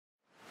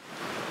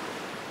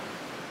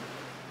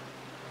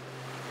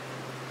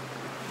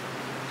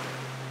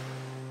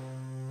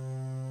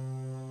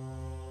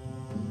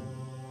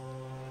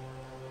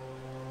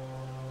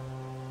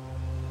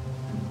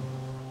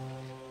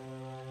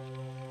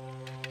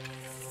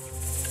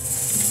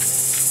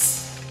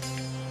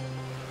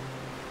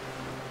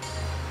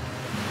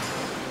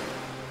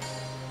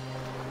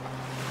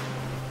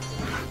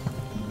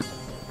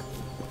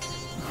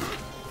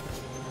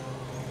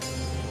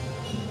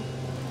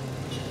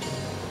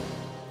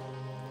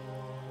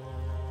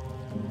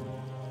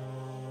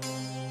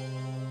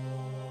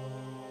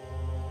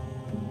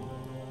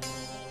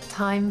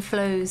time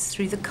flows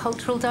through the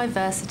cultural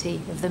diversity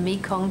of the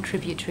Mekong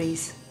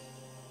tributaries.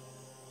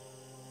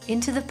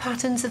 Into the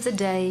patterns of the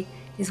day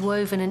is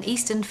woven an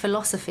Eastern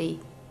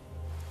philosophy,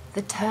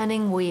 the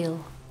turning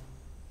wheel.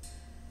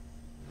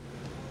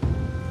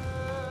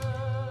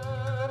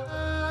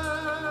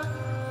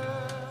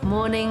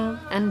 Morning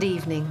and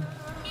evening,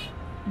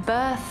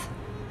 birth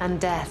and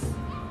death,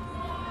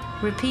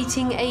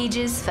 repeating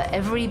ages for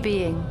every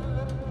being.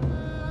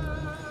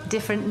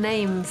 Different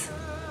names,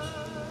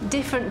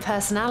 different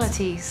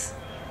personalities,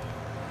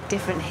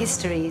 different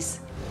histories.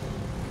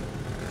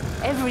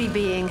 Every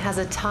being has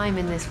a time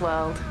in this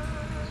world.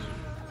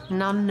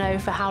 None know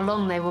for how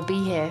long they will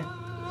be here.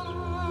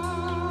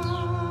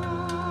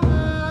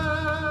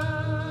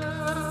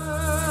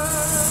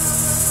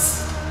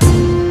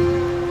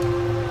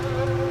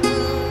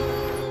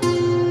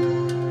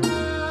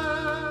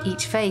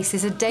 Each face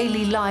is a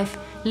daily life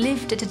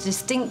lived at a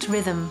distinct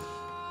rhythm,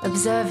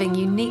 observing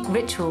unique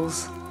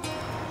rituals,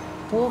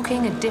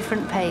 walking a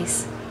different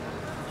pace,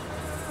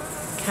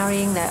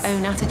 carrying their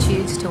own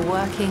attitudes to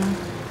working,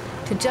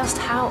 to just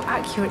how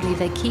accurately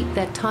they keep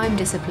their time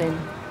discipline.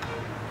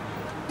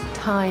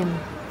 Time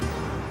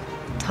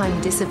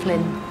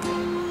discipline,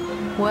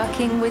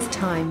 working with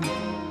time.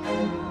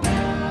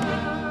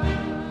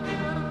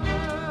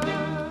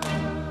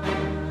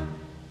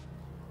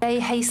 Day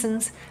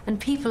hastens and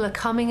people are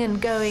coming and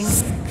going,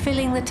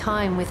 filling the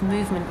time with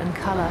movement and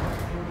colour.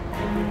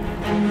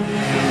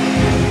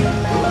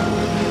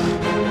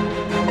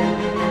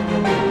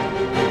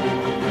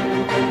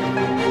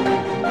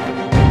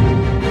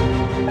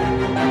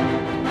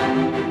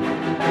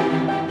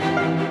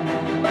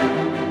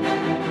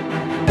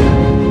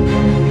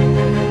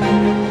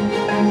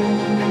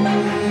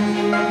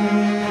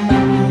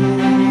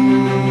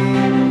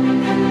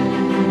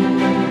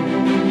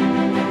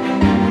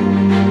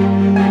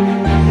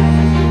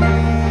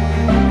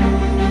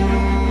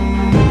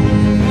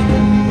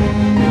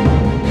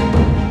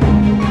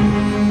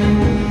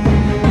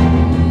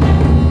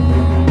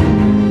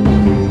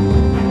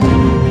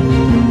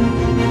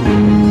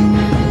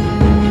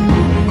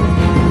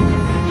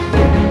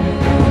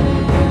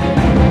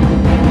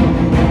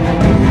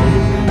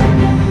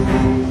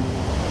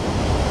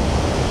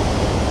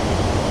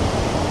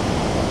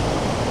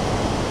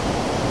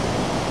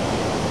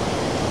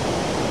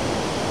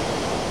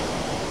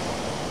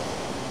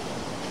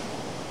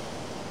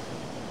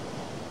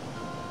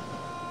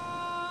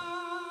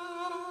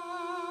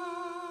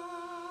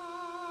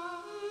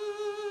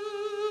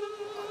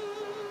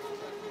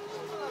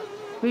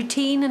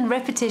 Routine and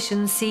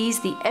repetition sees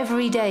the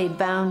everyday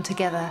bound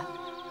together.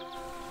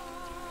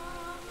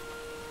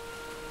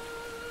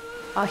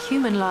 Our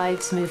human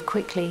lives move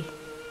quickly.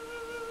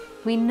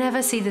 We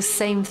never see the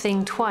same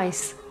thing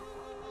twice.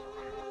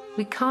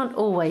 We can't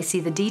always see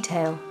the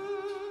detail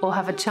or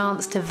have a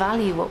chance to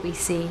value what we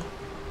see.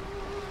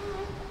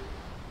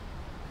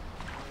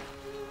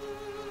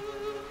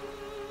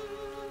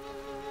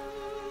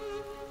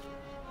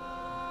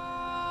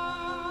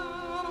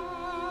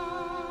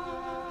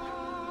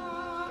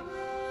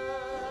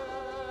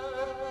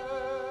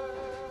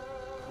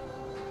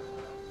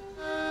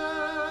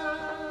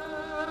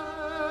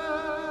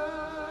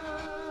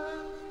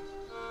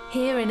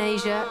 Here in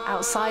Asia,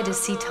 outsiders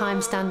see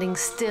time standing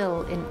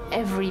still in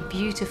every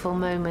beautiful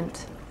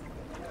moment.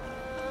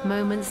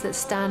 Moments that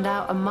stand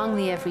out among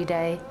the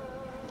everyday,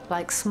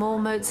 like small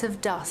motes of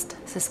dust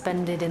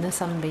suspended in a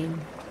sunbeam.